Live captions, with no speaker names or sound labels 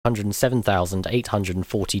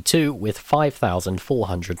107,842 with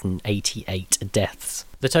 5,488 deaths.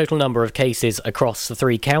 The total number of cases across the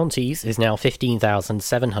three counties is now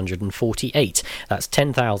 15,748. That's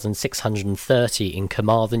 10,630 in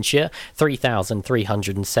Carmarthenshire,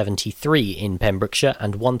 3,373 in Pembrokeshire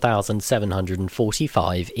and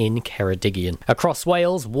 1,745 in Ceredigion. Across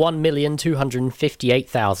Wales,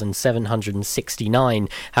 1,258,769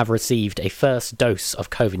 have received a first dose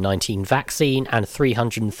of COVID-19 vaccine and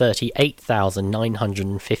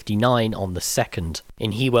 338,959 on the second.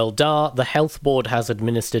 In Hywel Dda, the Health Board has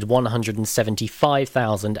administered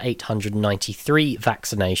 175,893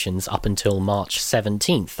 vaccinations up until March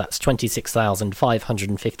 17th. That's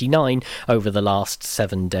 26,559 over the last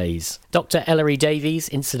 7 days. Dr. Ellery Davies,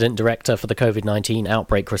 Incident Director for the COVID-19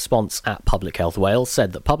 Outbreak Response at Public Health Wales,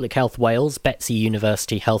 said that Public Health Wales, Betsy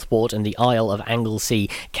University Health Board and the Isle of Anglesey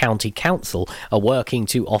County Council are working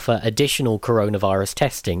to offer additional coronavirus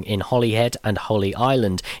testing in Holyhead and Holy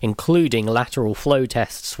Island, including lateral flow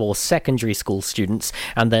tests for secondary school students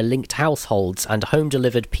and their linked households and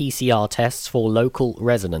home-delivered PCR tests for local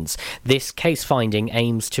residents. This case finding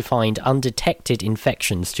aims to find undetected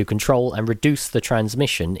infections to control and reduce the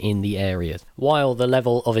transmission in the area. While the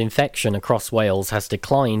level of infection across Wales has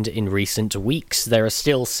declined in recent weeks, there are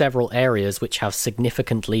still several areas which have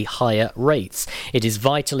significantly higher rates. It is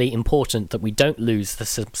vitally important that we don't lose the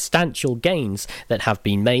substantial gains that have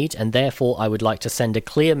been made, and therefore I would like to send a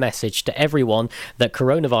clear message to everyone that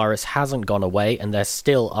coronavirus hasn't gone away and there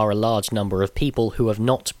still are a large number of people who have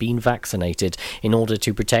not been vaccinated. In order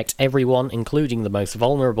to protect everyone, including the most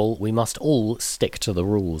vulnerable, we must all stick to the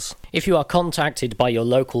rules. If you are contacted by your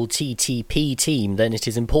local TTP team, then it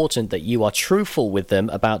is important that you are truthful with them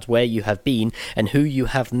about where you have been and who you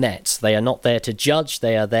have met. They are not there to judge,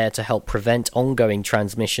 they are there to help prevent ongoing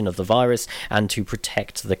transmission of the virus and to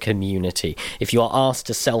protect the community. If you are asked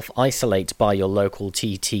to self-isolate by your local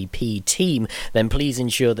TTP team, then please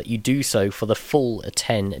ensure that you do so for the full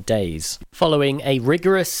 10 days. Following a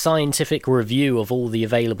rigorous scientific review of all the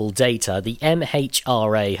available data, the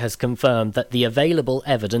MHRA has confirmed that the available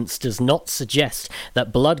evidence does not suggest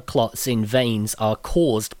that blood clots in veins are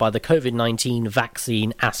caused by the COVID-19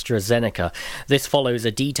 vaccine AstraZeneca. This follows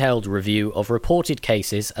a detailed review of reported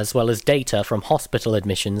cases as well as data from hospital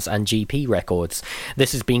admissions and GP records.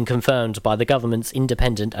 This has been confirmed by the government's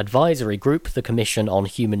independent advisory group, the Commission on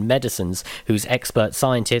Human Medicines, whose expert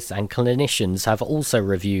scientists and clinicians have also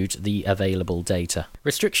reviewed the available data.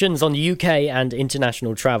 Restrictions on UK and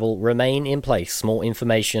international travel remain in place. More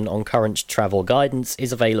information on current travel guidance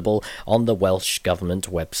is available on the Welsh Government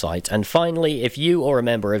website. And finally, if you or a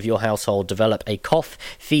member of your household develop a cough,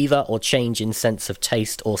 fever or change in sense of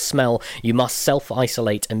taste or smell, you must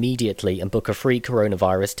self-isolate immediately and book a free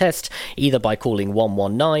coronavirus test, either by calling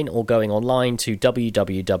 119 or going online to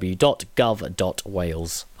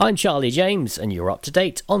www.gov.wales. I'm Charlie James and you're up to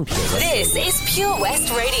date on Pure West. This is Pure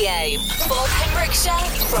West Radio for Pembrokeshire,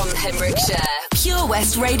 from Pembrokeshire. Pure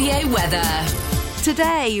West Radio weather.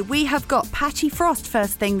 Today, we have got patchy frost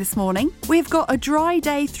first thing this morning. We've got a dry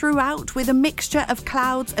day throughout with a mixture of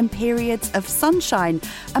clouds and periods of sunshine,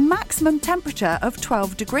 a maximum temperature of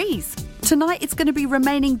 12 degrees. Tonight, it's going to be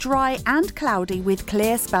remaining dry and cloudy with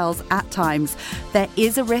clear spells at times. There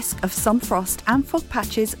is a risk of some frost and fog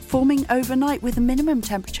patches forming overnight with a minimum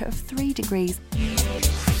temperature of 3 degrees.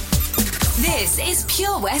 This is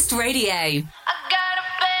Pure West Radio. I got a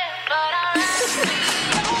bed, but I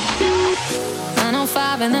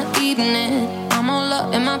 9:05 in the evening, I'm all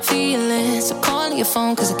up in my feelings. So call your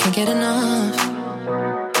phone cause I can't get enough.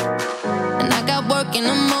 And I got work in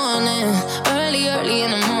the morning, early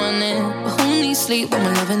in the morning. But who needs sleep when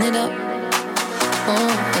we're loving it up? Oh,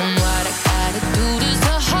 and what I gotta do this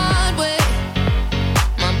the hard way.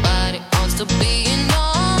 My body wants to be in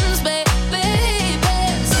arms, baby.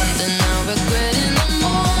 Something I regret in the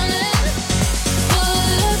morning,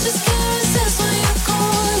 but I just can't resist when you're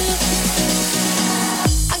calling.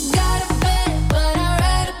 I got a bed, but I'd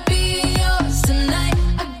rather be yours tonight.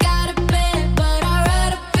 I got a bed, but I'd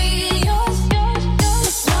rather be yours.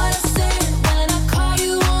 That's what I said when I call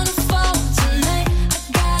you on the phone tonight. I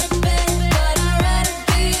got a bed, but I'd rather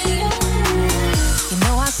be yours. You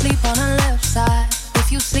know I sleep on the left side.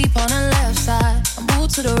 If you sleep on the left side, I move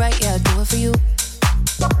to the right, yeah, I do it for you.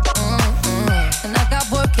 And I got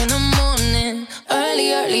work in the morning,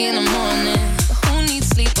 early in the morning. But who needs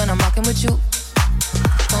sleep when I'm rocking with you?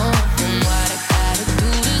 And what I gotta do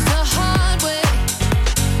this the hard way.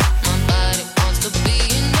 My body wants to be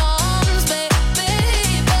in arms, baby.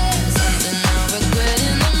 Something I regret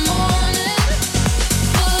in the morning,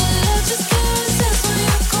 but I just can't resist when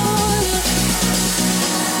you're calling.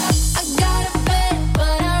 I got a bed,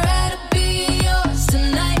 but I'd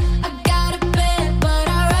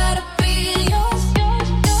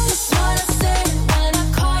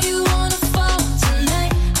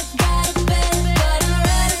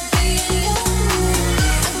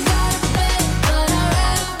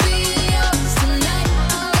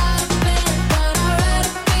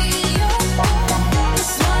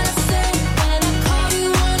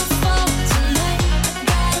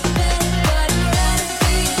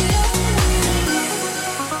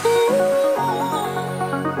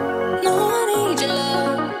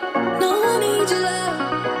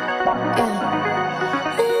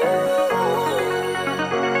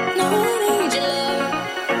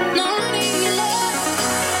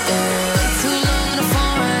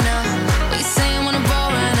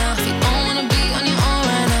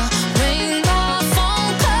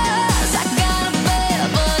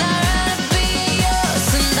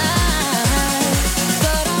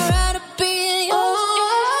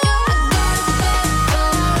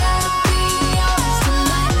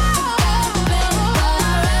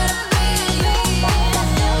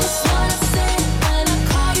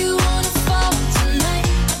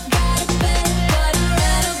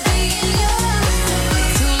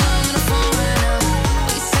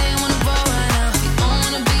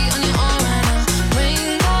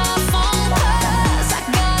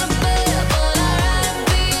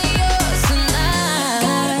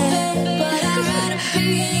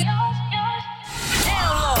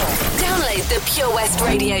Download the Pure West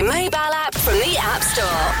Radio mobile app from the App Store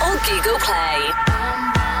or Google Play.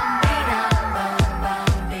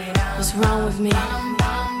 What's wrong with me?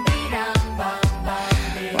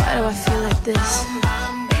 Why do I feel like this?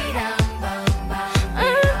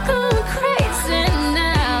 I'm going crazy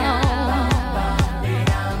now.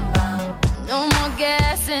 No more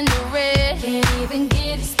gas in the red. Can't even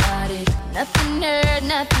get it started. Nothing heard,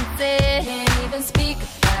 nothing said. Can't even speak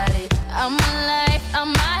about it. I'm alive,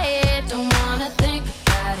 I'm my head. Don't wanna think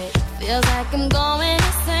about it. Feels like I'm going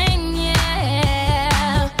insane,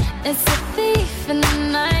 yeah. It's a thief in the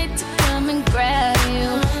night to come and grab you.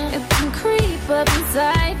 It can creep up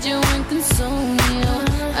inside you and consume you.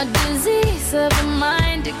 A disease of the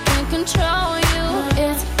mind, it can control you.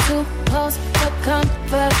 It's too close for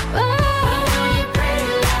comfort. Oh.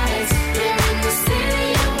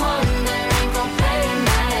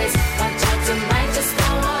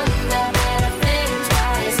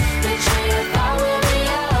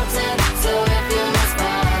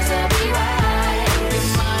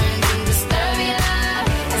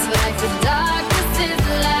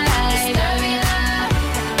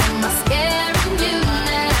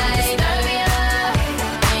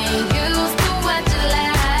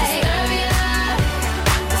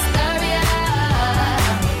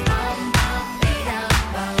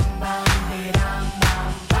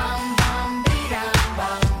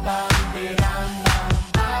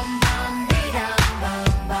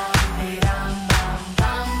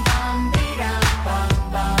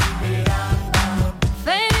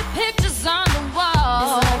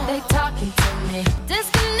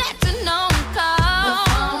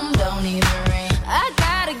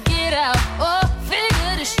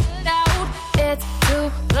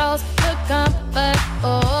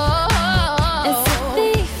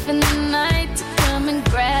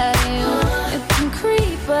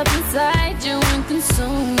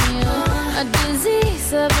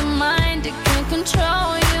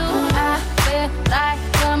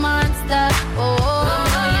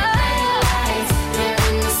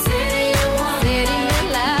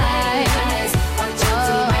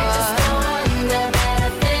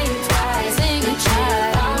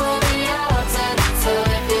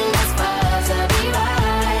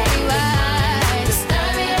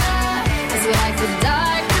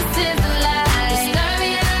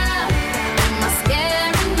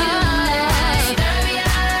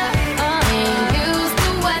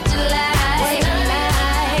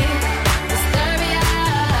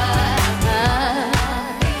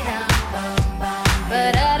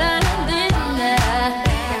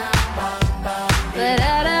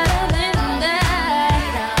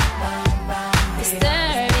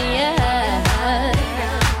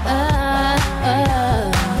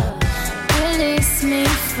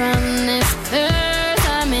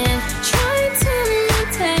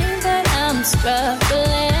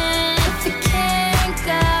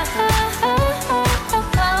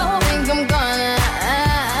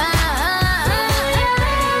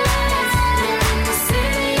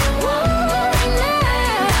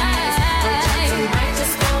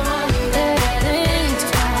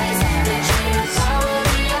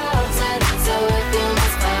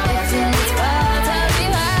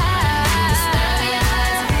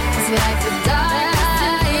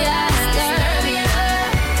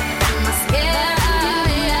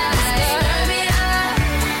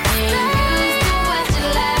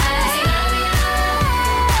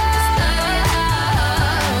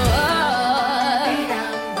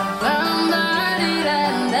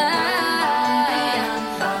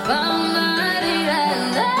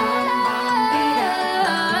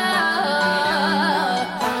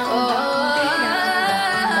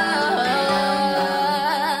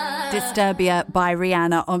 Disturbia by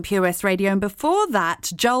Rihanna on Pure West Radio. And before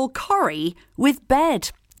that, Joel Corry with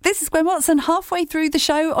Bed. This is Gwen Watson, halfway through the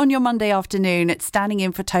show on your Monday afternoon. It's standing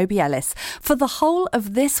in for Toby Ellis for the whole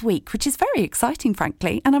of this week, which is very exciting,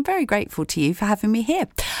 frankly, and I'm very grateful to you for having me here.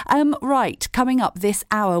 Right, coming up this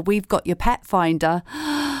hour, we've got your pet finder.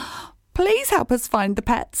 Please help us find the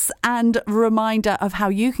pets, and reminder of how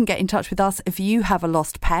you can get in touch with us if you have a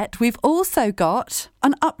lost pet. We've also got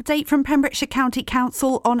an update from Pembrokeshire County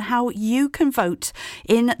Council on how you can vote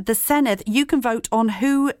in the Senedd. You can vote on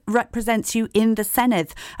who represents you in the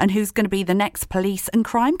Senedd and who's going to be the next Police and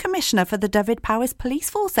Crime Commissioner for the Dyfed-Powys Police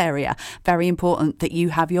Force area. Very important that you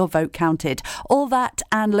have your vote counted. All that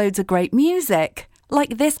and loads of great music.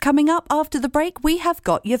 Like this coming up after the break, we have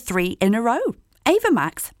got your 3 in a row. Ava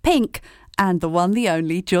Max, Pink, and the one, the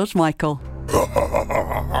only, George Michael.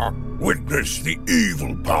 Witness the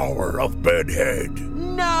evil power of Bedhead.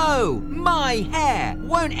 no! My hair!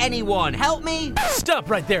 Won't anyone help me? Stop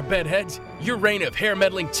right there, bedheads. Your reign of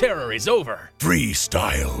hair-meddling terror is over.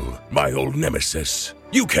 Freestyle, my old nemesis.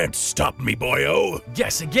 You can't stop me, boyo.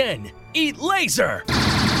 Guess again. Eat laser!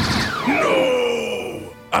 No!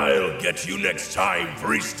 I'll get you next time,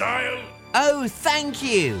 Freestyle. Oh, thank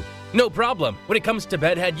you. No problem. When it comes to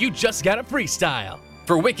bedhead, you just gotta freestyle.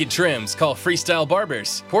 For wicked trims, call Freestyle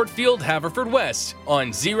Barbers, Portfield, Haverfordwest,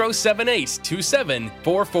 on 07827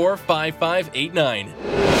 445589.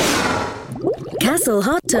 Castle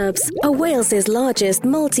Hot Tubs are Wales's largest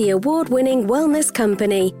multi-award-winning wellness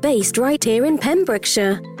company based right here in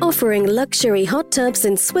Pembrokeshire, offering luxury hot tubs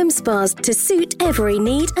and swim spas to suit every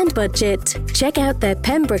need and budget. Check out their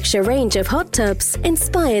Pembrokeshire range of hot tubs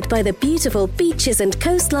inspired by the beautiful beaches and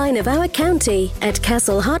coastline of our county at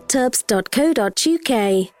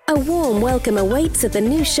castlehottubs.co.uk. A warm welcome awaits at the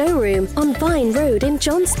new showroom on Vine Road in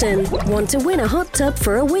Johnston. Want to win a hot tub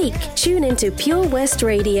for a week? Tune into Pure West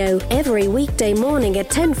Radio every weekday morning at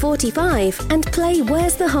 10:45 and play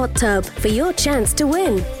Where's the Hot Tub for your chance to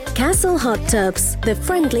win. Castle Hot Tubs, the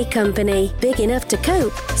friendly company, big enough to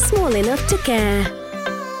cope, small enough to care.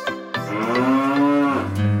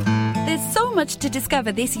 There's so much to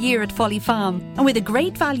discover this year at Folly Farm. And with a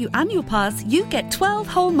great value annual pass, you get 12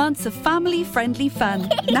 whole months of family-friendly fun.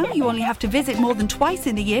 Now you only have to visit more than twice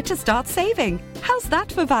in the year to start saving. How's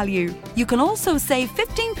that for value? You can also save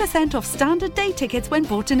 15% off standard day tickets when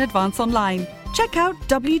bought in advance online. Check out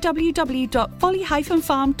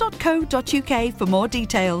www.folly-farm.co.uk for more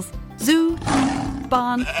details. Zoo,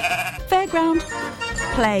 barn, fairground,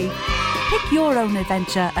 play. Pick your own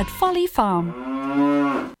adventure at Folly Farm.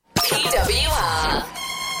 PWR.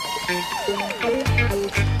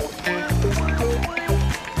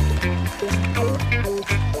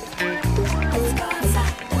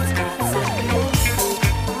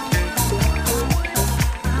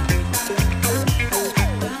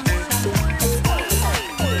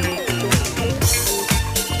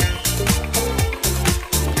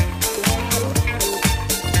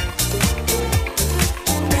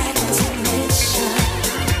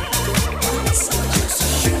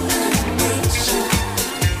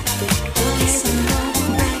 Listen,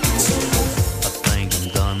 going back to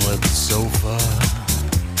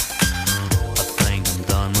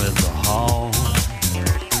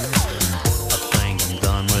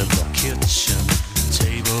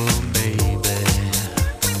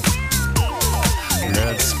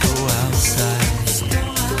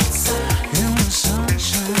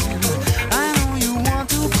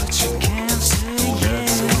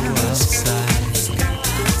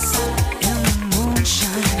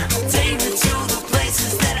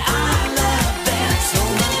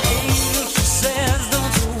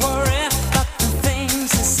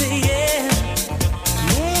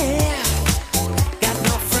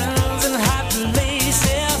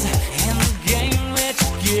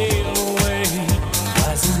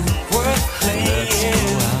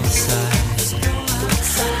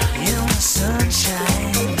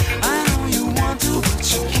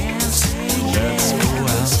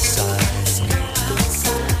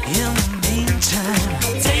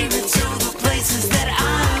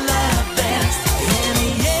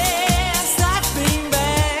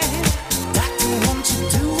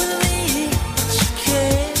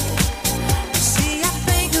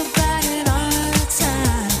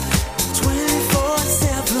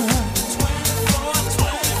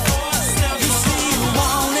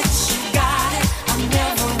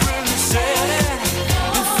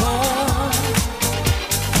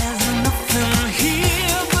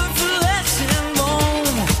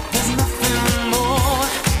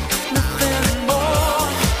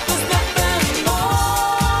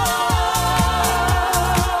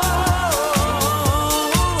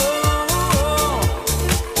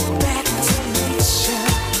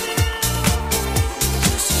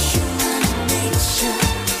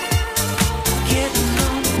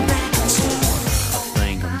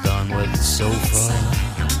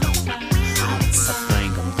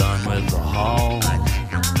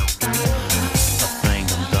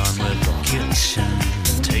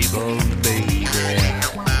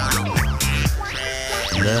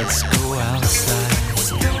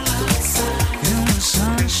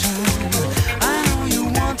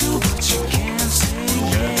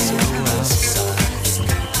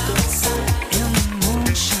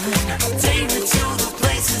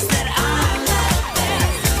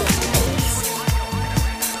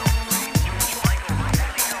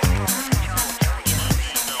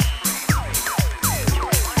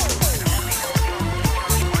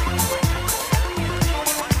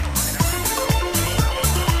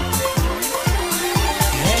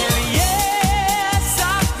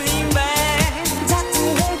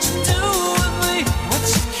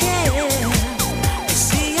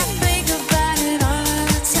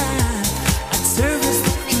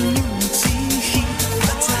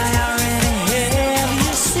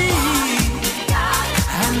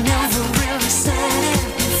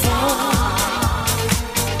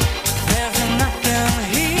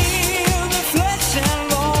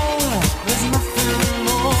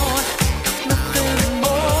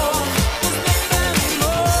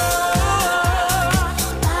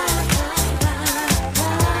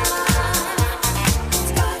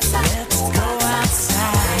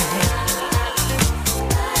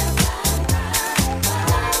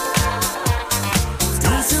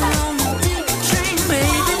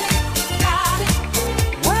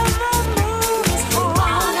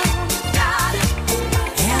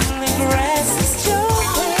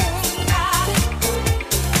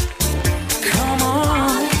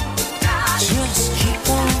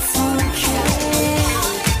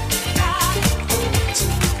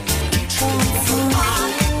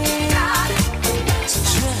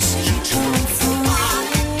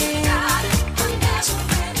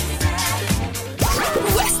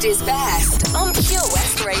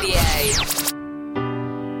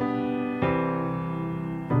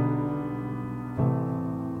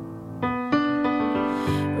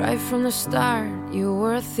Right from the start, you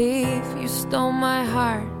were a thief, you stole my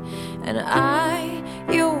heart, and I,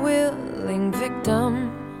 your willing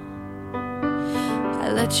victim.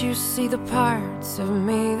 I let you see the parts of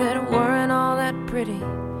me that weren't all that pretty,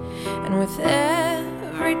 and with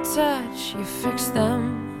every touch you fixed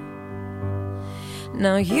them.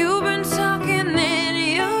 Now you've been talking in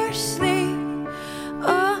your sleep,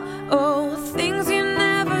 oh, things you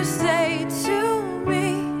never say to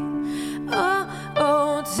me.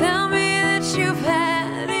 Oh, tell me that you've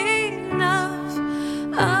had enough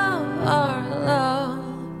of our love,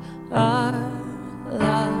 our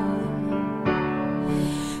love.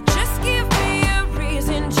 Just give me a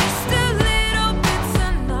reason, just a little bit's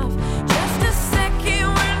enough. Just a second,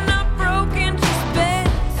 we're not broken, just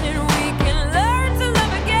bends, and we can learn to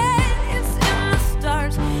love again. It's in the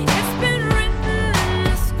stars, it's been written in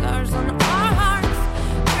the scars on our hearts.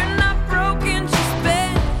 We're not broken, just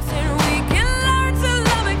bends, and we can learn to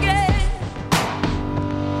love again.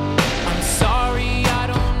 I'm sorry, I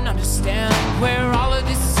don't understand where all of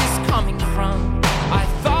this is coming from. I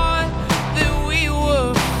thought that we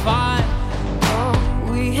were fine. Oh,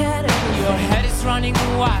 we had everything. Your head is running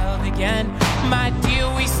wild again. My dear,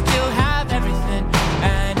 we still have everything,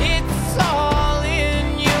 and it's all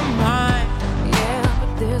in your mind. Yeah,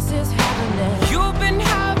 but this is happening. You've been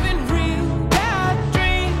having real bad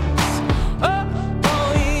dreams. Oh,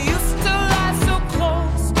 you used to lie so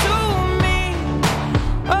close to me.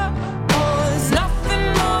 Oh, there's nothing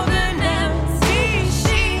more than empty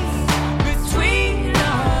sheets between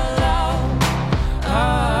our love,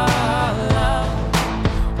 our love.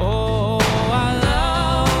 Oh, our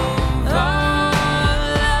love,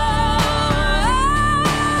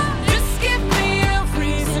 Just give me a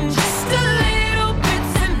reason, just a little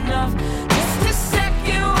bit's enough. Just a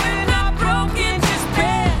second, we're not broken, just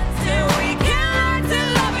bends, and we can learn to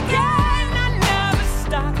love again. I never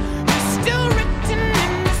stop, you're still written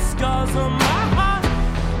in the scars on my heart.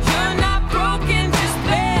 You're not broken, just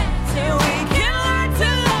bends, and we can learn to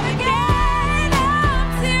love again. I'm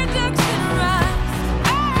tear ducts and rust,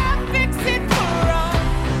 I fix it for us.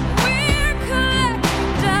 We're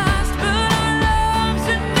collecting dust, but our love's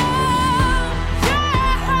enough.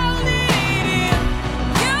 You're holding it in,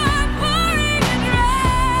 you're pouring it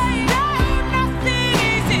right. No, nothing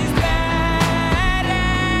is as bad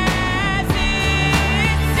as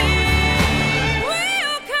it seems.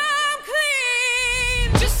 We'll come clean.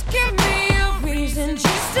 Just give me a reason,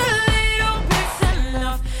 just a little bit's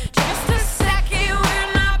enough. Just a second,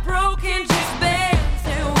 we're not broken, just bends,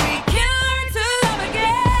 and we can learn to love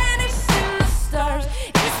again. It's in the stars,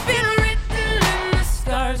 it's been written in the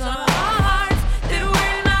scars on our hearts that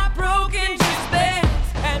we're not broken, just bends,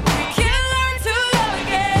 and we can learn to love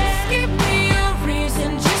again. Just give me a reason,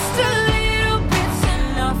 just a little bit's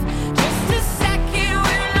enough. Just a second,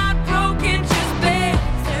 we're not broken, just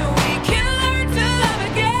bends, and we can learn to love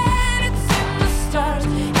again. It's in the stars,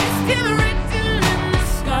 it's been written in the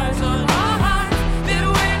scars on our hearts that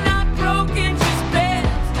we're not broken, just bends,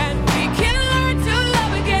 and we can learn to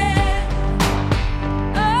love again.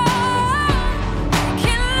 Oh, we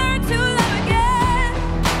can learn to love again.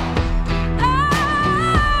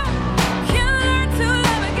 Oh, we can learn to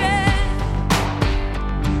love again.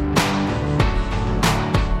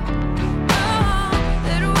 Oh,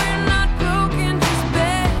 that we're not broken, just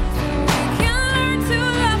bends, and we can learn to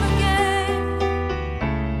love again.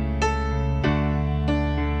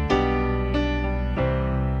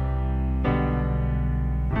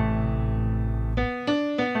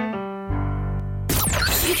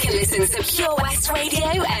 You can listen to Pure West Radio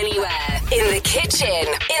anywhere. In the kitchen,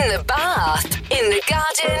 in the bath, in the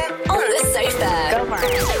garden, on the sofa.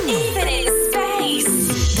 Even in space.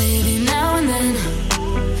 Baby, now and then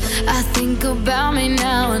I think about me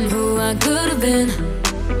now and who I could have been.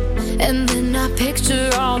 And then I picture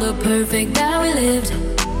all the perfect that we lived,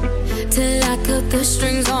 till I cut the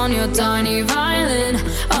strings on your tiny violin.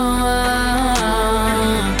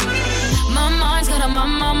 My mind's got a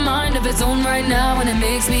mind of its own right now, and it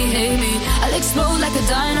makes me hate me. I'll explode like a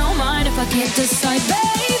dynamite if I can't decide,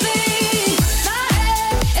 baby. My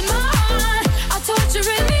head and my heart are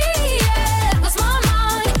torturing me, yeah. Lost my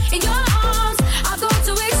mind in your arms, I go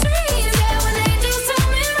to extremes, yeah. When angels tell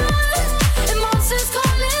me run, and monsters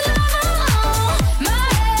call it love. My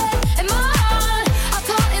head and my heart are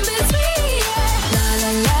caught in between, yeah. La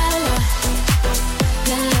la la la,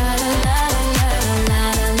 la la la la la la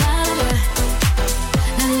la la.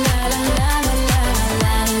 La la la la la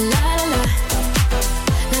la la la la.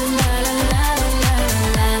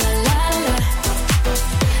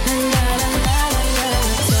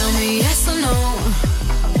 Tell me yes or no.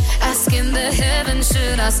 Asking the heavens,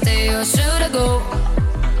 should I stay or should I go?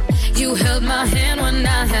 You held my hand when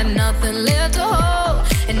I had nothing left to hold,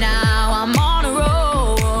 and now I'm on a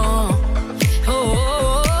roll.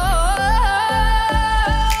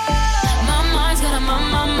 My mind's got a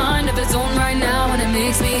my mind of its own right now, and it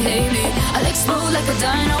makes me hate me. I'll explode like a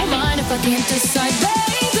dynamite if I can't decide,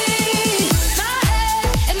 baby. My head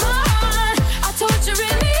and my heart are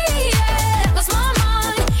torturing me, yeah. Lost my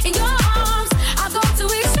mind in your arms, I go to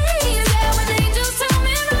extremes, yeah. When angels tell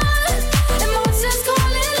me run, emotions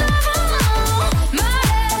calling love. My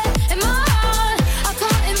head and my heart are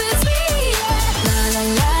caught in between, yeah. La la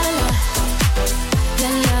la la,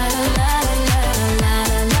 la la la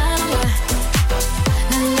la la la la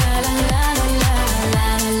la la, la la la la la la la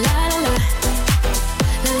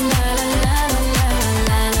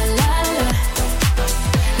la.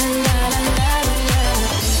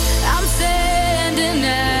 I'm standing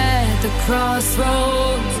at the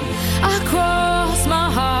crossroads. I cross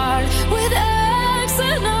my heart with X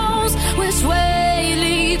and O's. Which way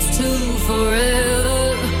leads to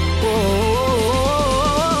forever?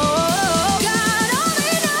 God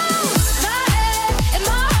only knows. My head and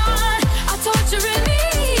my heart are torturing me,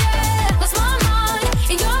 yeah. Lost my mind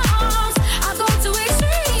in your arms, I go to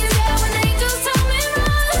extremes, yeah. When angels tell me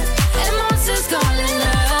run, and monsters calling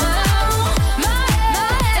love. My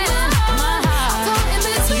head and my heart are caught in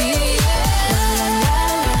between,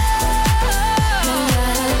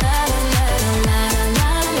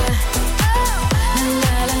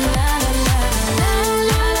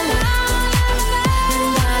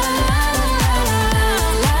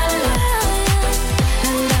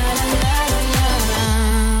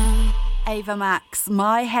 Ava Max,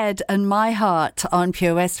 My Head and My Heart on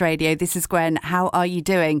Pure West Radio. This is Gwen. How are you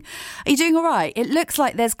doing? Are you doing all right? It looks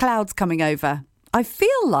like there's clouds coming over. I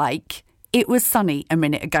feel like it was sunny a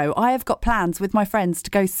minute ago. I have got plans with my friends to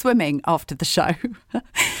go swimming after the show.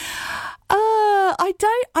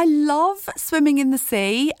 I love swimming in the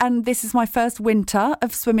sea, and this is my first winter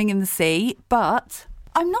of swimming in the sea, but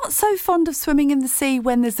I'm not so fond of swimming in the sea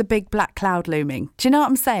when there's a big black cloud looming. Do you know what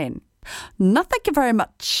I'm saying? No, thank you very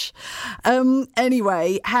much.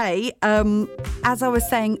 Anyway, hey, as I was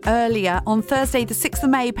saying earlier, on Thursday, the 6th of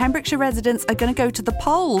May, Pembrokeshire residents are going to go to the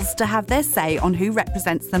polls to have their say on who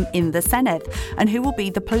represents them in the Senedd and who will be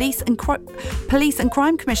the Police and Crime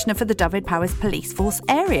Commissioner for the Dyfed-Powys Police Force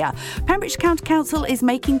area. Pembrokeshire County Council is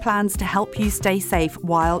making plans to help you stay safe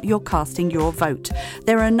while you're casting your vote.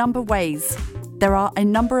 There are a number of ways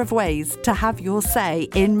to have your say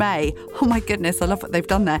in May. Oh my goodness, I love what they've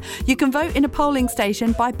done there. You can vote in a polling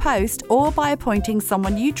station by post or by appointing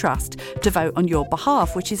someone you trust to vote on your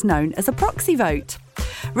behalf, which is known as a proxy vote.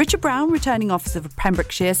 Richard Brown, returning officer of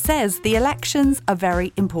Pembrokeshire, says the elections are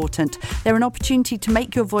very important. They're an opportunity to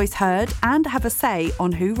make your voice heard and have a say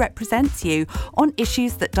on who represents you on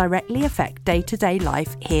issues that directly affect day-to-day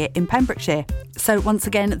life here in Pembrokeshire. So once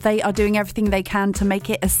again, they are doing everything they can to make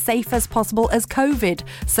it as safe as possible, as COVID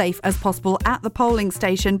safe as possible at the polling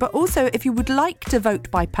station. But also, if you would like to vote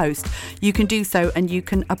by post, you can do so and you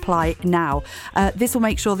can apply now. This will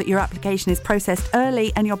make sure that your application is processed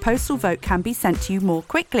early and your postal vote can be sent to you more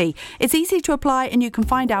quickly. It's easy to apply and you can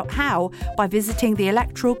find out how by visiting the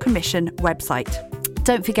Electoral Commission website.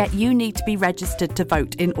 Don't forget, you need to be registered to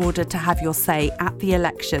vote in order to have your say at the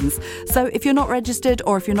elections. So if you're not registered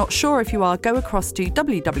or if you're not sure if you are, go across to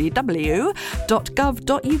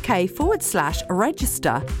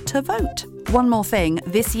www.gov.uk/register to vote. One more thing,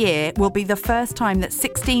 this year will be the first time that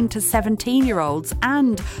 16 to 17-year-olds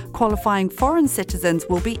and qualifying foreign citizens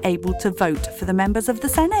will be able to vote for the members of the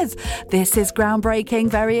Senedd. This is groundbreaking,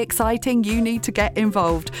 very exciting. You need to get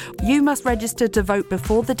involved. You must register to vote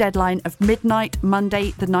before the deadline of midnight,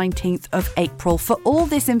 Monday, the 19th of April. For all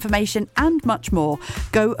this information and much more,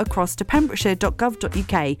 go across to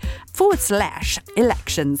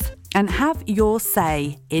pembrokeshire.gov.uk/elections and have your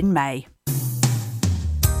say in May.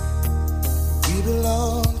 We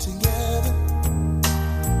belong together,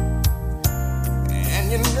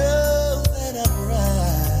 and you know that I'm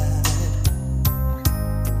right.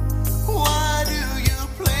 Why do you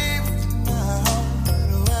play with my heart?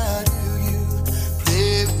 Why do you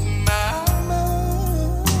play with my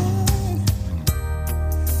mind?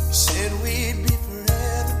 You said we'd be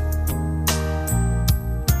forever,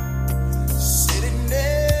 said it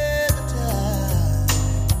never died.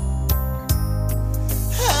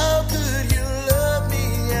 How could you love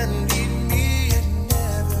me and leave me and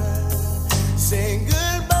never say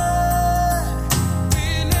goodbye?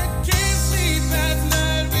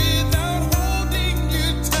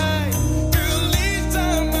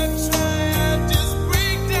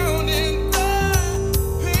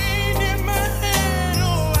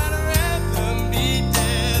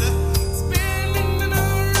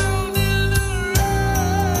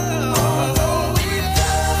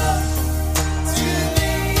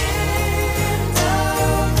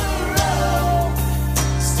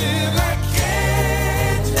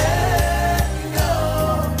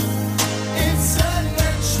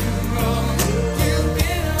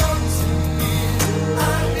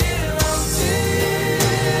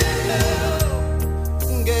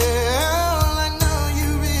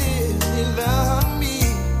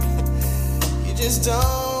 just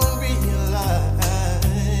don't realize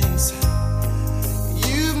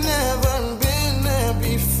you've never been there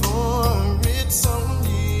before. It's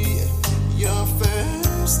only your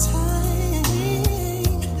first time.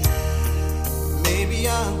 Maybe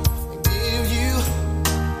I'll forgive you.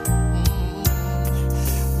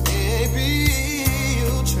 Maybe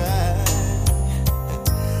you'll try.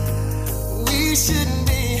 We shouldn't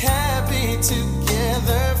be happy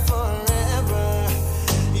together forever.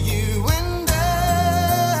 You and I.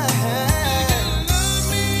 Love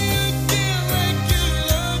me again like you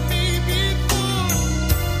loved me before.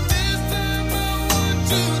 This time I want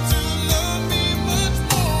you to love me much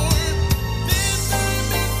more. This time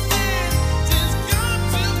instead, just come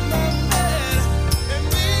to my bed and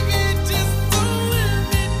baby just don't let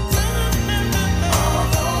me down.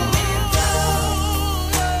 Although we've gone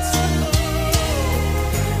to the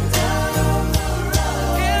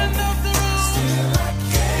end of the road, still I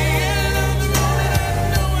can't. End of the road, and I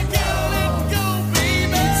know I gotta let go,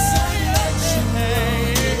 baby. It's something that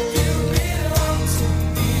you belong to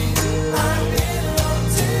me. I belong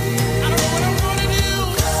to you. I don't know what I'm gonna do.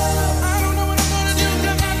 I don't know what I'm gonna do,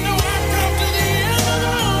 'cause I know I've come to the end of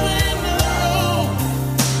the road,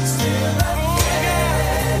 Still I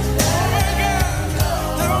can't. Oh my God,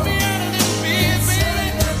 throw me out a little bit,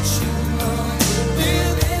 baby. You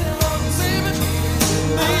belong to me,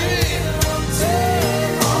 baby.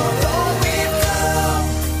 Although we've come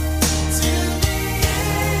to the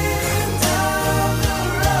end of the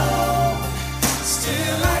road,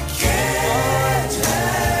 still I can't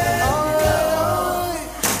let go.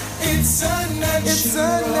 It's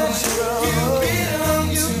unnatural. You belong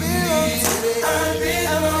to me. I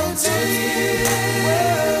belong to you.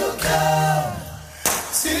 We'll come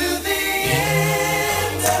to the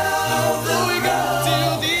end of the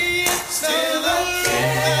road. Still I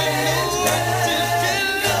can't let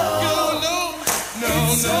go. No.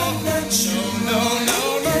 It's unnatural. No.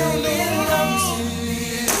 You belong to me.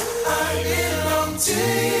 I belong to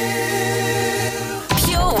you.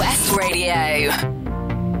 Pure West Radio.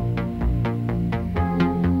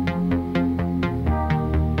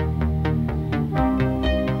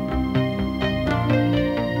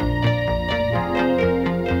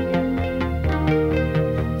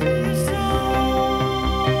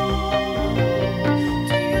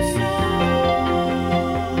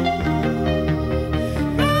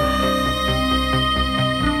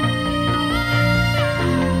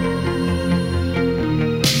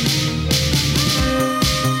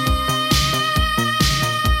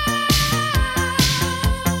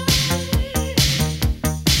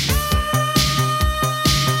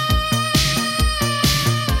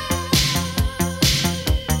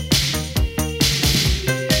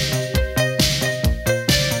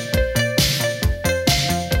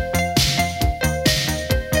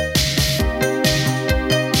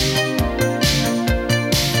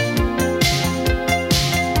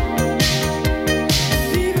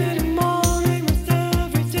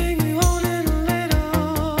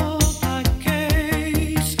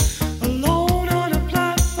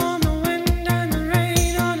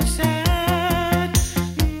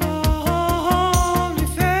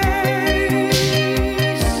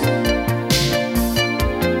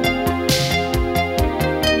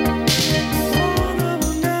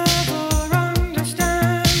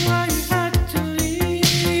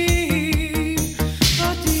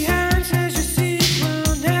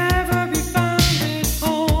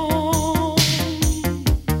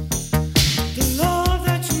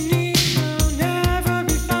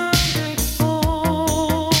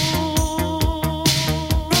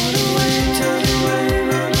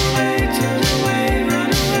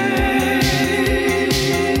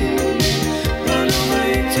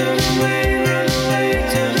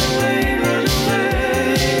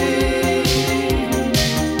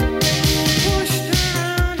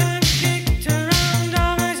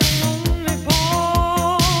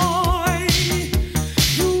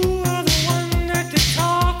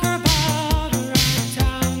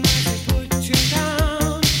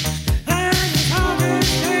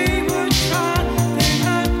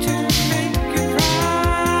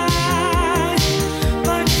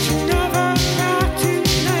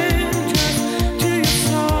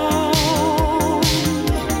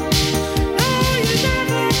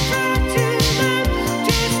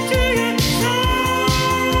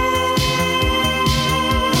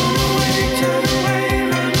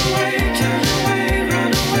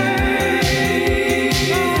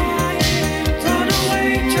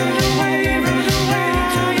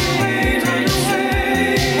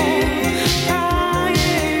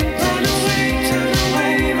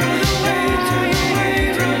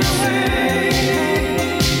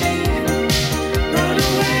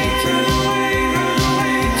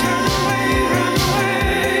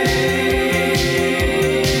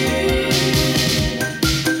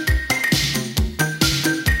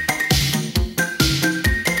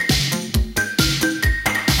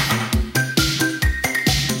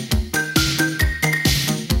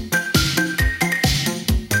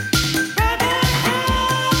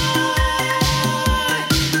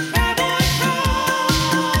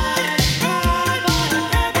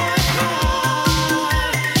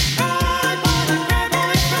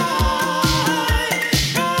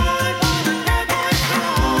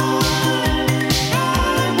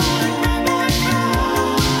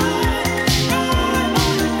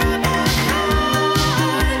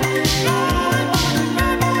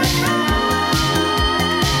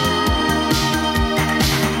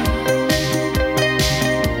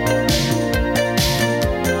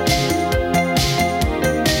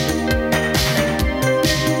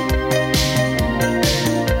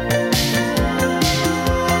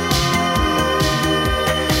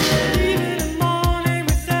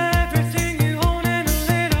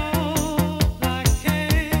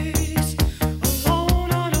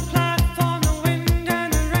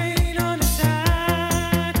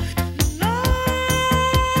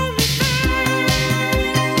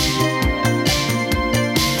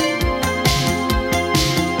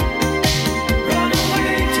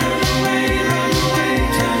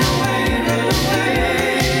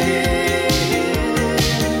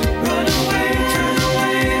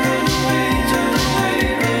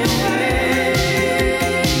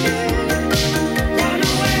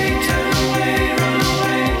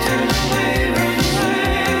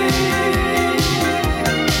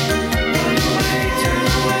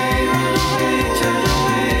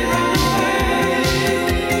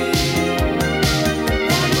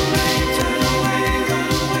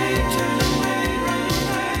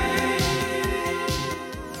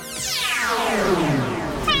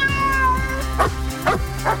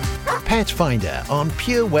 Pet Finder on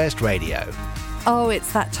Pure West Radio. Oh,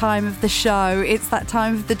 it's that time of the show. It's that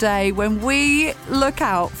time of the day when we look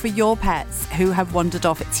out for your pets who have wandered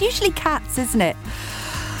off. It's usually cats, isn't it?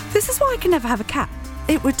 This is why I can never have a cat.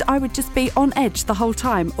 I would just be on edge the whole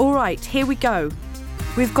time. All right, here we go.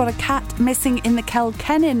 We've got a cat missing in the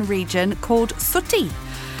Kilkennin region called Sooty.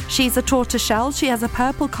 She's a tortoiseshell. She has a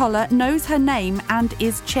purple collar, knows her name and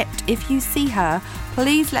is chipped. If you see her,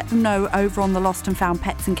 please let them know over on the Lost and Found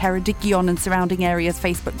Pets in Ceredigion and surrounding areas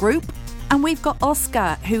Facebook group. And we've got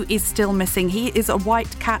Oscar, who is still missing. He is a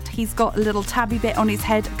white cat. He's got a little tabby bit on his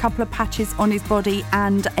head, a couple of patches on his body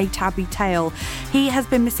and a tabby tail. He has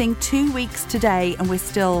been missing 2 weeks today and we're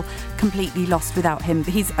still completely lost without him.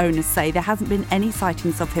 His owners say there hasn't been any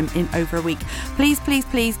sightings of him in over a week. Please, please,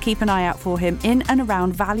 please keep an eye out for him in and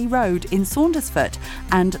around Valley Road in Saundersfoot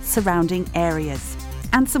and surrounding areas.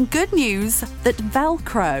 And some good news that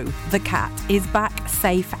Velcro, the cat, is back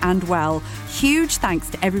safe and well. Huge thanks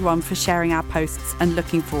to everyone for sharing our posts and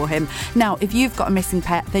looking for him. Now, if you've got a missing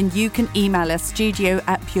pet, then you can email us,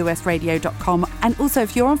 studio@purewestradio.com. And also,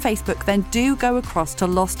 if you're on Facebook, then do go across to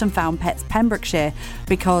Lost and Found Pets Pembrokeshire,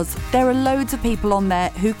 because there are loads of people on there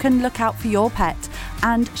who can look out for your pet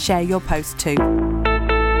and share your post too.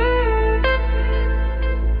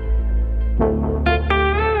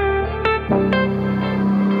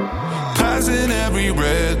 In every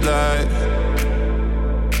red light,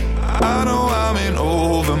 I know I'm in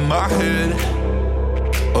over my head,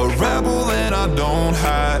 a rebel and I don't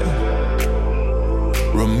hide.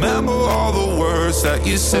 Remember all the words that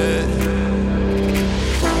you said.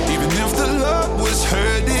 Even if the love was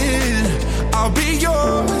hurting, I'll be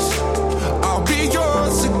yours, I'll be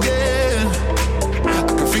yours again. I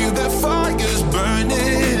can feel that fire's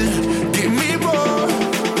burning, give me more.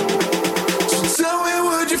 So tell me,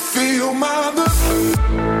 would you feel my love?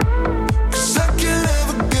 'Cause I can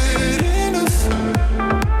never get enough.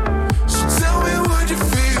 So tell me, would you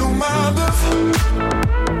feel my love?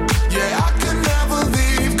 Yeah, I can never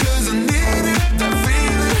leave 'cause I need it, that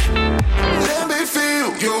feeling. Let me feel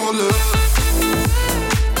your love.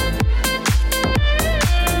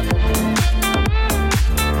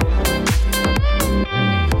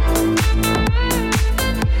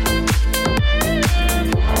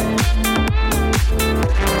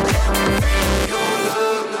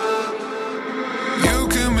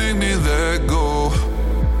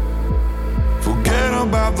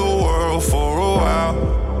 About the world for a while.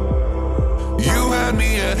 You had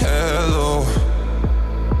me at hello.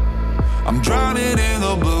 I'm drowning in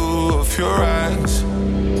the blue of your eyes.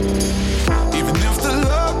 Even if the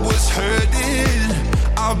love was hurting,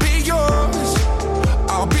 I'll be yours,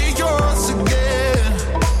 I'll be yours again.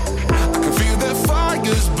 I can feel that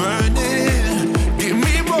fire's burning, give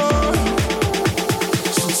me more.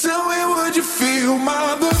 So tell me, would you feel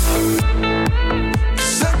my love?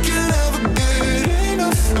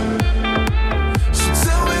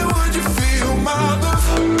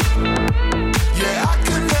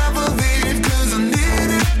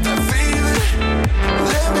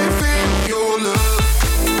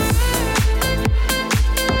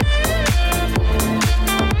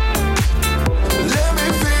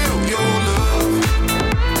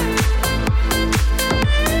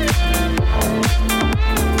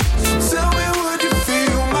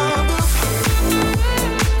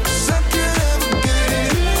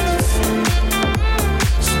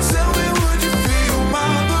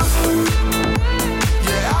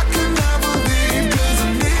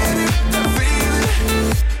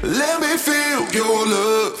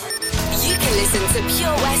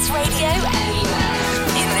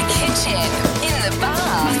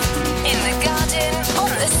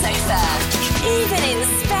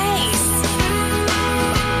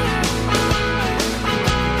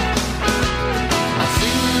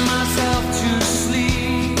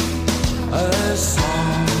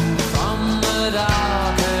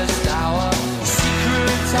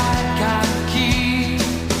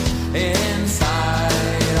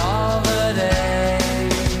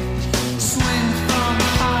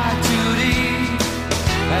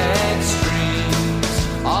 Extremes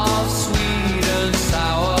of sweet and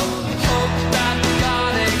sour.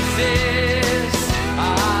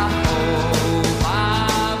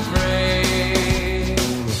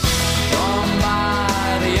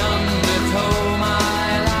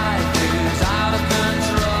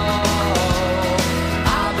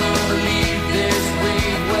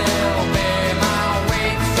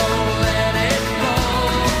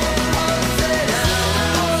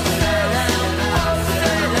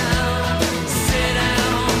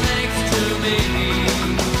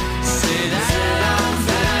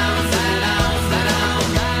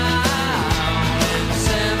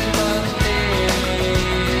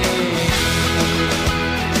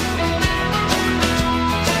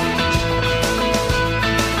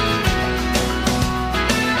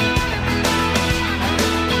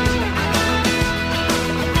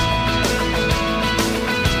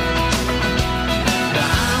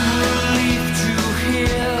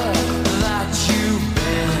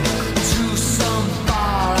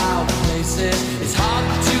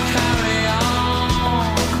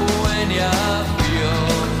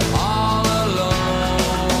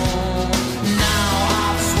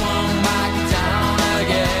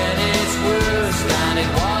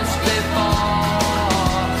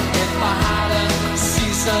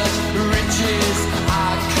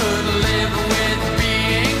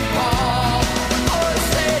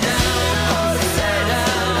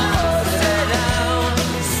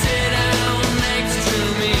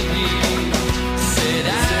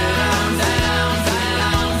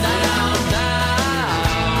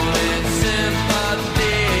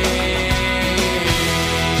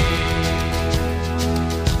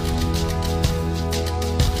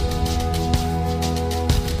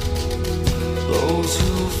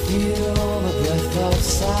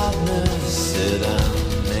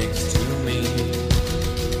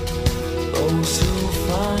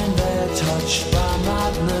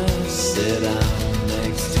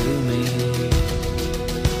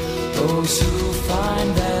 Those who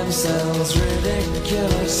find themselves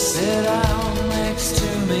ridiculous sit down next to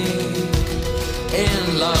me.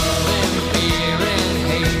 In love, in fear, in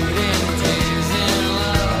hate, in tears. In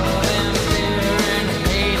love, in fear, in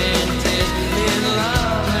hate, in tears. In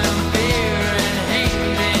love, in fear, in hate,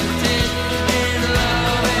 in tears. In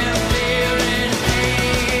love, in fear, in hate.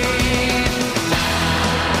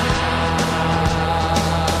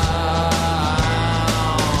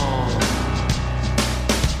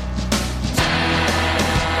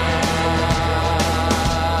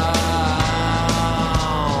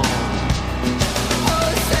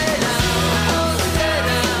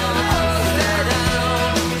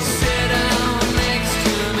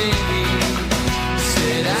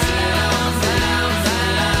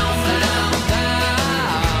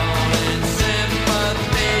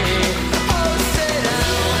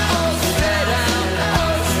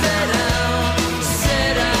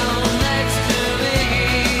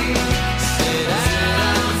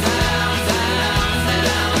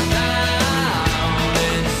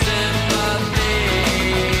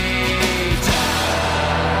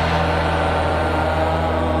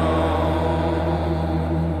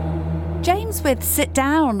 James with Sit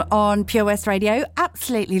Down on Pure West Radio.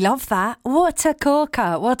 Absolutely love that. What a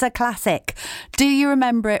corker. What a classic. Do you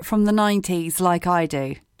remember it from the 90s like I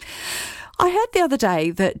do? I heard the other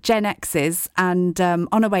day that Gen X's and, oh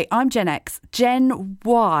no, wait, I'm Gen X. Gen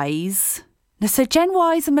Y's. So Gen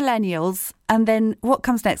Y's are millennials, and then what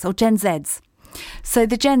comes next? Or Gen Z's. So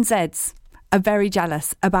the Gen Z's are very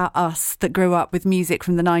jealous about us that grew up with music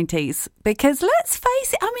from the 90s. Because let's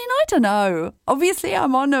face it, I mean, I don't know. Obviously,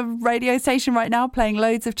 I'm on a radio station right now playing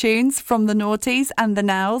loads of tunes from the noughties and the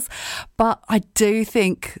nows. But I do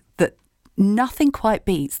think that nothing quite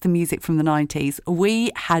beats the music from the 90s.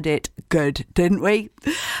 We had it good, didn't we?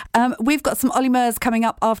 We've got some Ollie Murs coming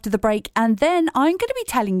up after the break. And then I'm going to be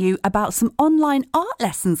telling you about some online art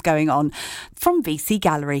lessons going on from VC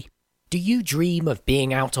Gallery. Do you dream of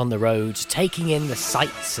being out on the road, taking in the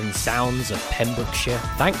sights and sounds of Pembrokeshire?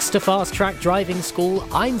 Thanks to Fast Track Driving School,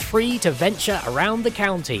 I'm free to venture around the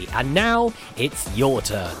county, and now it's your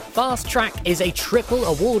turn. Fast Track is a triple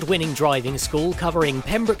award-winning driving school covering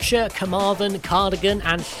Pembrokeshire, Carmarthen, Cardigan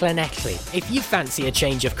and Llanelli. If you fancy a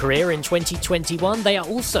change of career in 2021, they are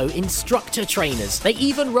also instructor trainers. They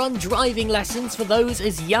even run driving lessons for those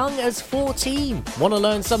as young as 14. Want to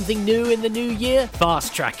learn something new in the new year?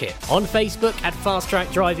 Fast Track it. On Facebook at Fast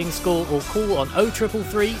Track Driving School or call on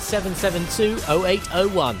 0333 772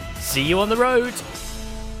 0801. See you on the road.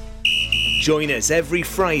 Join us every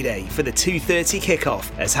Friday for the 2:30 kickoff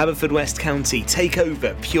as Haverfordwest County take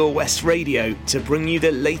over Pure West Radio to bring you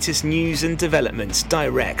the latest news and developments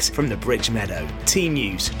direct from the Bridge Meadow. Team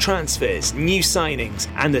news, transfers, new signings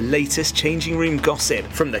and the latest changing room gossip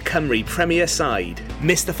from the Cymru Premier side.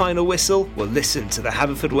 Miss the final whistle? Well, listen to the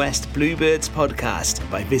Haverfordwest Bluebirds podcast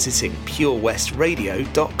by visiting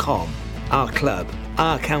purewestradio.com. Our club,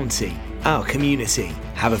 our county, our community.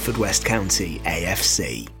 Haverfordwest County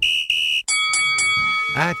AFC.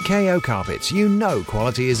 At KO Carpets, you know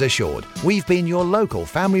quality is assured. We've been your local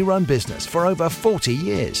family-run business for over 40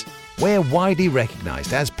 years. We're widely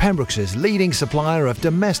recognised as Pembrokeshire's leading supplier of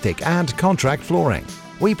domestic and contract flooring.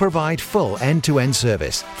 We provide full end-to-end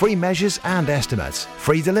service, free measures and estimates,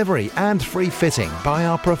 free delivery and free fitting by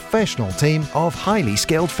our professional team of highly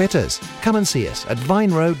skilled fitters. Come and see us at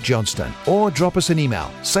Vine Road, Johnston, or drop us an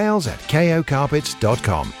email,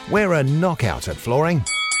 sales@kocarpets.com. We're a knockout at flooring.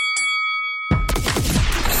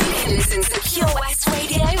 Listen to Pure West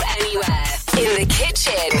Radio anywhere. In the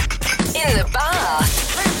kitchen, in the bath,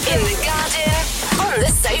 in the garden, on the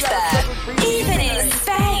sofa, even in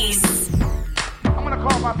space. I'm gonna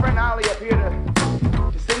call my friend Ali up here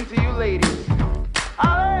to sing to you ladies.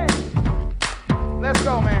 Ali! Let's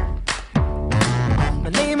go, man. My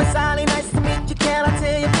name is Ali, nice to meet you, can I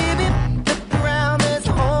tell you, baby? Look around, there's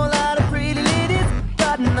a whole lot of pretty ladies,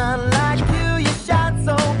 but none like you, you shine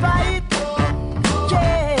so bright.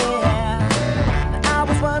 Yeah, I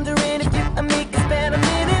was wondering if you and me could spend a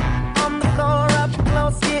minute on the floor up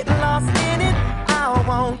close, getting lost in it. I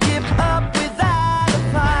won't give up without a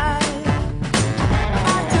fight. I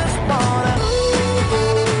just wanna,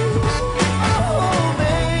 oh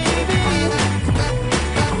baby,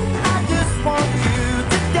 I just want you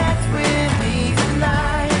to dance with me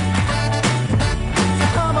tonight. So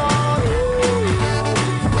come on,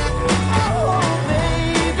 oh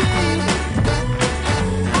baby,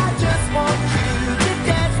 I just want you to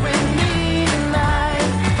dance with me tonight.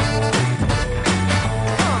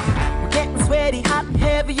 We're getting sweaty, hot and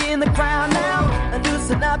heavy in the crowd now. And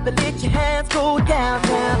loosen up and let your hands go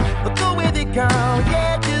downtown. But go with it, girl,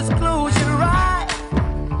 yeah, just close your eyes.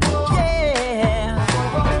 Yeah.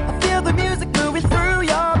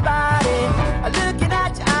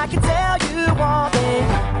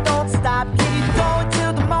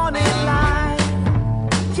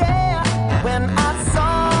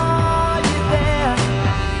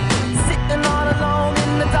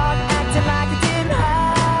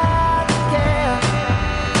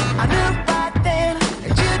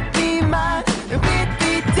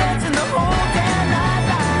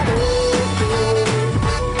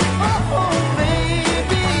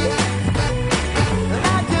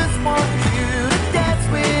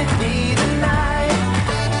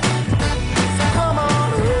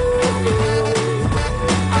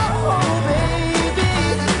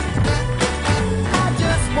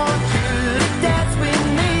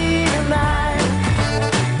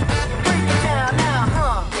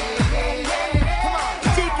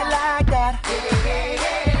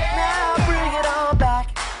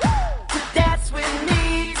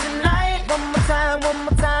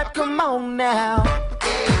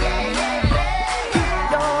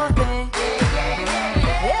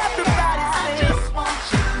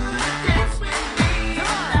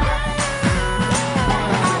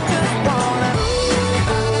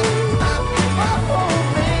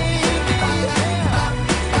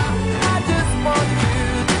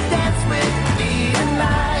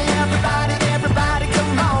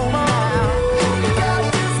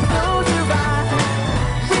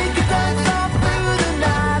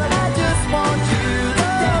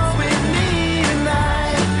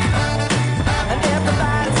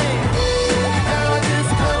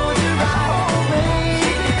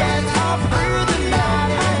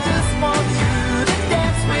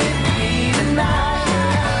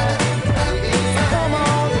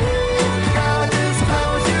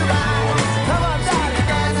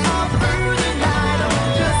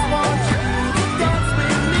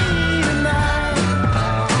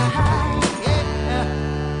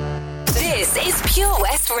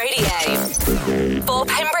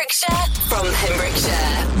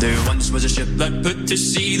 was a ship that put to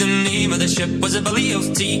sea. The name of the ship was a Billy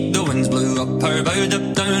of Tea. The winds blew up her bow,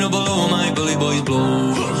 up down, oh below my bully boys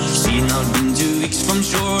blow. She'd not been 2 weeks from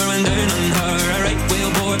shore when down on her a right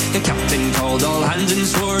whale bore. The captain called all hands and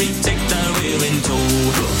swore he'd take that whale in tow.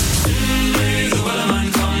 Soon may the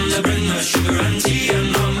wellerman come to bring us sugar and tea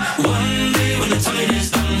and rum. One day when the time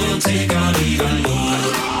is done, we'll take our leave and go.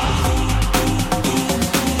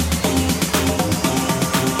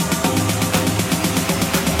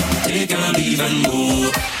 Take our leave and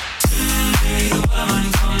go. Someday the wellerman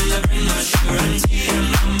comes to bring us sugar and tea and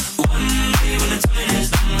rum. One day when the time is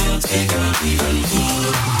done, we'll take our leave and go.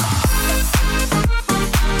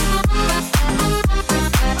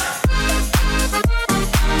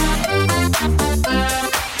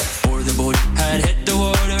 Before the boat had hit the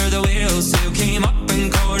water, the whale sail came up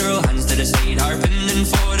and caught her. All hands to the side, harping and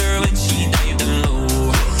fought her when she dived down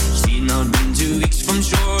low. She'd not been 2 weeks from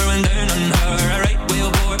shore when down on her a right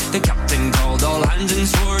whale bore. The captain called all hands and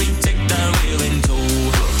swore he'd take that whale in tow.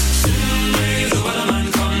 Soon may the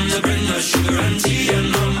wellerman come to bring us sugar and tea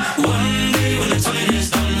and rum. One day when the time is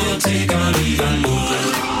done, we'll take our leave and go.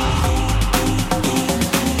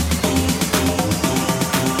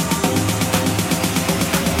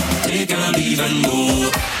 Take our leave and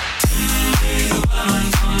go. Someday the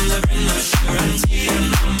wellerman comes to bring us sugar and tea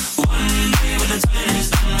and rum. One day when the time is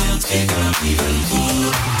done, we'll take our leave and go.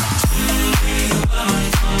 Someday the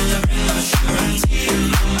wellerman comes to bring us sugar and tea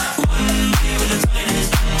and rum. One day when the time is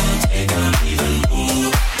done, we'll take our leave and go.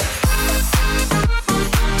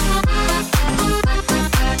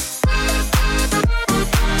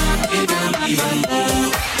 Take our leave and go.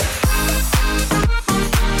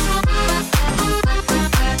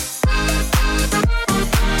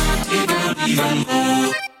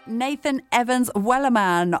 Nathan Evans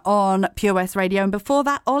Wellerman on Pure West Radio, and before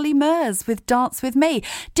that Ollie Murs with Dance With Me.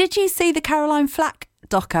 Did you see the Caroline Flack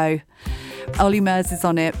doco? Ollie Murs is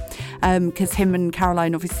on it because him and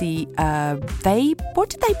Caroline obviously what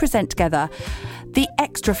did they present together? The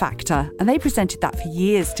Extra Factor, and they presented that for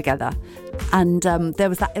years together. And there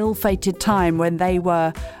was that ill-fated time when they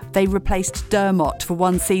replaced Dermot for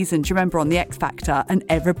one season, do you remember, on the X Factor, and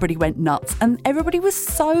everybody went nuts and everybody was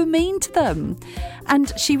so mean to them.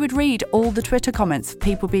 And she would read all the Twitter comments of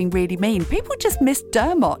people being really mean. People just missed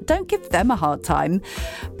Dermot. Don't give them a hard time.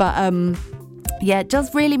 But yeah, it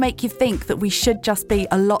does really make you think that we should just be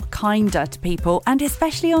a lot kinder to people, and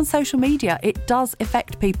especially on social media. It does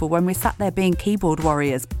affect people when we're sat there being keyboard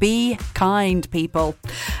warriors. Be kind, people.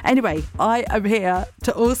 Anyway, I am here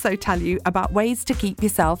to also tell you about ways to keep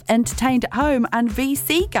yourself entertained at home, and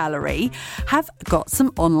VC Gallery have got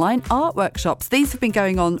some online art workshops. These have been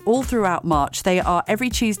going on all throughout March. They are every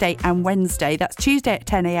Tuesday and Wednesday. That's Tuesday at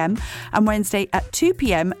 10 a.m. and Wednesday at 2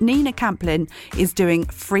 p.m. Nina Camplin is doing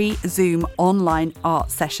free Zoom online art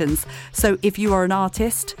sessions. So if you are an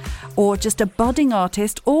artist or just a budding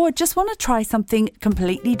artist or just want to try something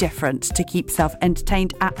completely different to keep yourself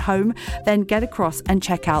entertained at home, then get across and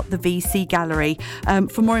check out the VC Gallery.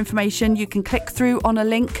 For more information, you can click through on a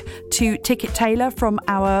link to Ticket Taylor from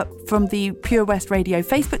the Pure West Radio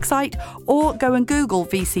Facebook site, or go and Google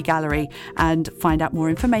VC Gallery and find out more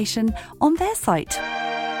information on their site.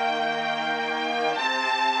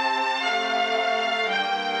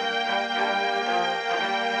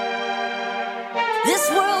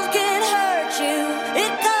 This world can hurt you,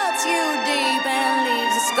 it cuts you deep and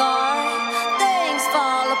leaves a scar. Things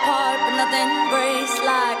fall apart, but nothing breaks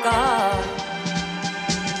like a heart.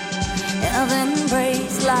 Nothing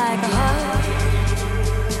breaks like a heart.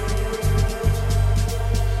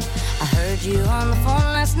 I heard you on the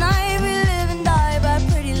phone last night. We live and die by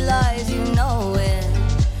pretty lies, you know it.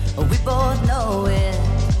 We both know it.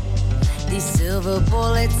 These silver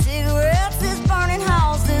bullet cigarettes, this burning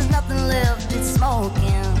house, there's nothing left, it's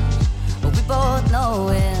smoking. But we both know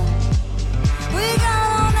it. We got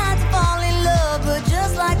all night to fall in love, but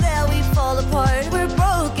just like that we fall apart. We're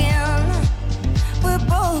broken, we're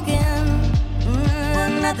broken.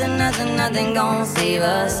 Nothing gonna save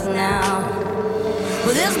us now.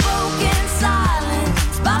 Well, this broken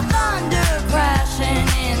silence by thunder crashing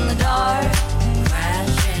in the dark,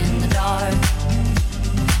 crash in the dark.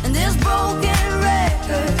 And this broken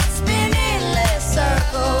record spinning endless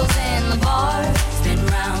circles in the bar, spin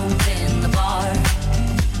round in the bar.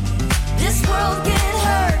 This world can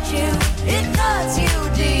hurt you, it cuts you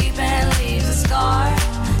deep and leaves a scar.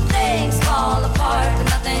 Things fall apart, but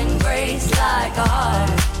nothing breaks like a heart.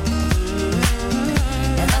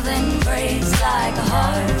 And nothing breaks like a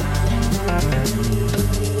heart.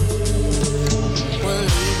 We'll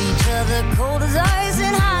leave each other cold as ice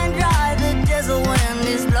and high and dry. The desert wind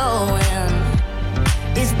is blowing,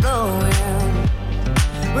 it's blowing.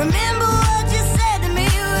 Remember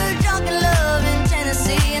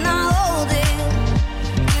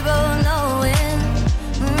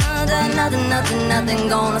nothing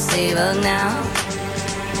gonna save her now.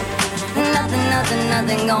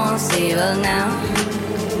 Nothing gonna save her now.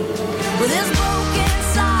 With this broken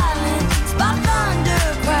silence, by thunder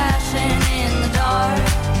crashing in the dark,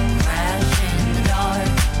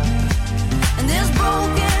 and this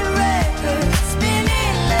broken record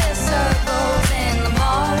spinning less circles in the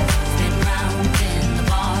bar, spin round in the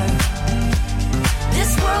bar.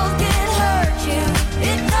 This world can hurt you,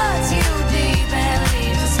 it cuts you deep and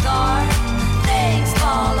leaves a scar. Things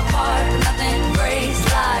fall apart, but nothing breaks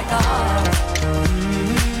like a heart.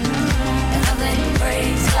 And nothing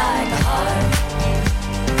breaks like a heart.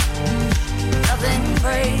 Nothing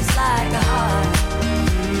breaks like a heart.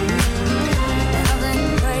 And nothing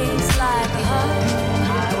breaks like a heart.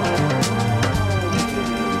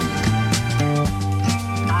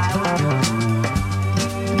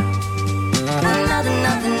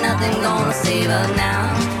 Nothing gonna save her now.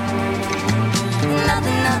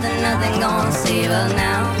 Nothing gonna save her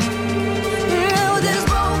now. With this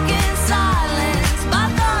broken silence, by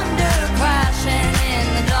thunder crashing in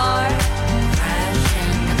the dark,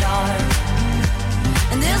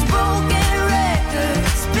 and this broken record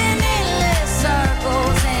spinning less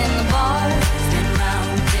circles in the bar, spin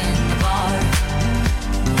round in the bar.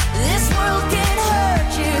 This world can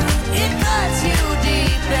hurt you, it cuts you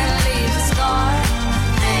deep and leaves a scar.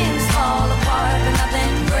 Things fall apart, but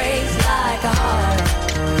nothing breaks like a heart.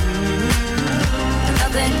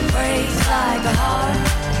 Nothing breaks like a heart.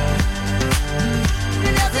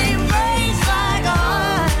 Nothing breaks like a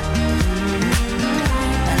heart.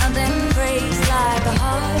 Nothing breaks like a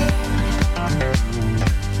heart.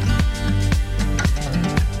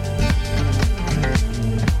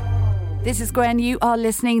 This is Gwen. You are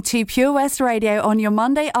listening to Pure West Radio on your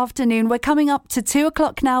Monday afternoon. We're coming up to 2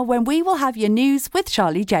 o'clock now when we will have your news with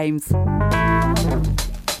Charlie James.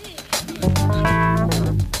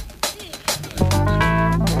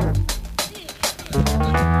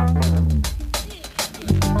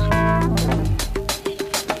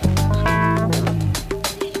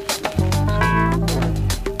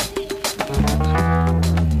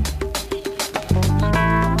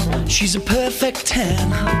 She's a perfect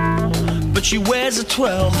 10, but she wears a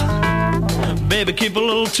 12. Baby, keep a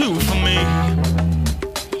little 2 for me.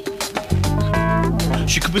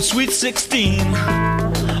 She could be sweet 16,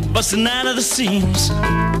 busting out of the seams.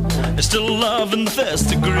 There's still love in the first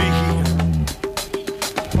degree.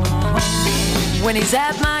 When he's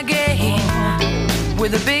at my game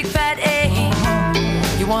with a big fat A,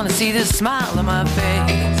 you wanna see the smile on my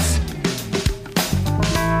face.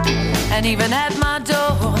 And even at my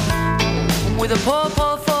door with a poor,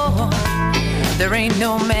 poor four, there ain't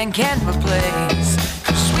no man can replace.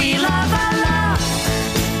 'Cause we love our love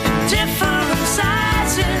in different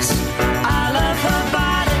sizes. I love her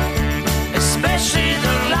body, especially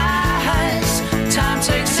the lies. Time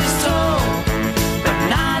takes its toll, but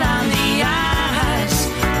not on the eyes.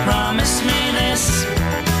 Promise me this,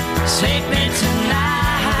 take me tonight.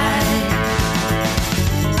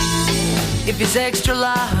 If he's extra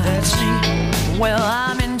large, well,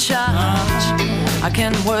 I'm in charge. I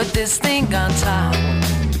can work this thing on top.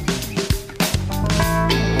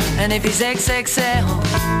 And if he's XXL,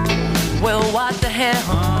 well, what the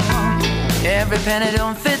hell? Every penny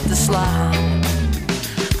don't fit the slot.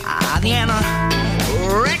 The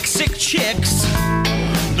anorexic chicks,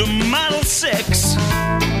 the model 6,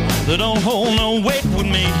 they don't hold no weight with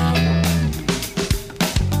me.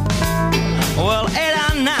 Well, 8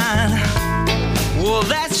 or 9, well,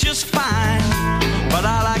 that's just fine. But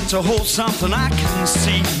I like to hold something I can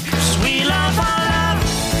see. 'Cause we love our love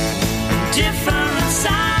in different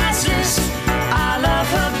sizes. I love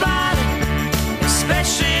her body,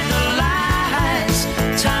 especially the lies.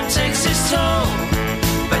 Time takes its toll,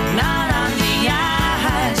 but not on the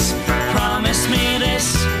eyes. Promise me this,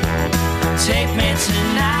 take me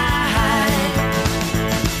tonight.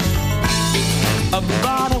 I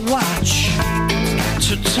bought a watch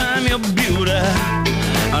to time your beauty,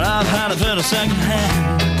 and I've had it for the second hand.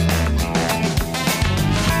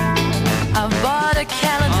 I bought a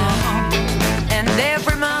calendar, and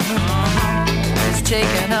every month is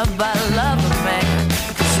taken up by love of man.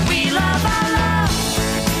 'Cause we love our love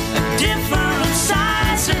in different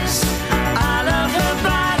sizes. I love her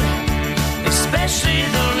body, especially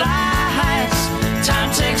the lies. Time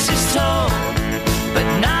takes its toll, but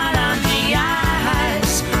not on the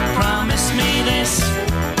eyes. Promise me this,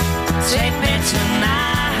 take me tonight.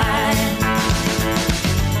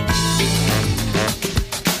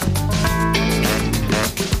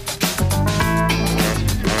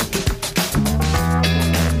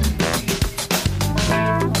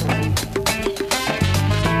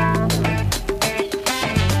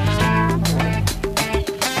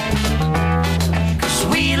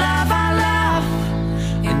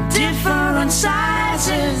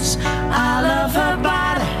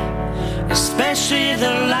 with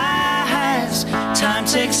the lies. Time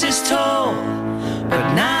takes its toll,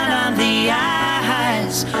 but not on the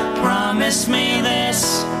eyes. Promise me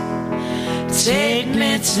this, take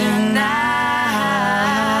me tonight.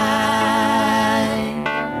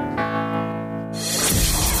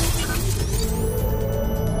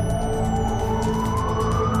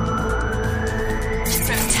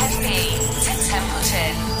 From Tempe to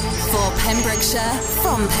Templeton. For Pembrokeshire,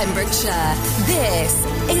 from Pembrokeshire, this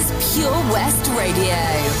is Pure West Radio.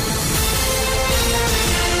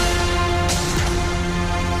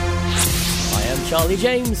 I am Charlie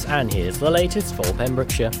James, and here's the latest for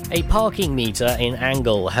Pembrokeshire. A parking meter in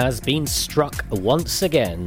Angle has been struck once again.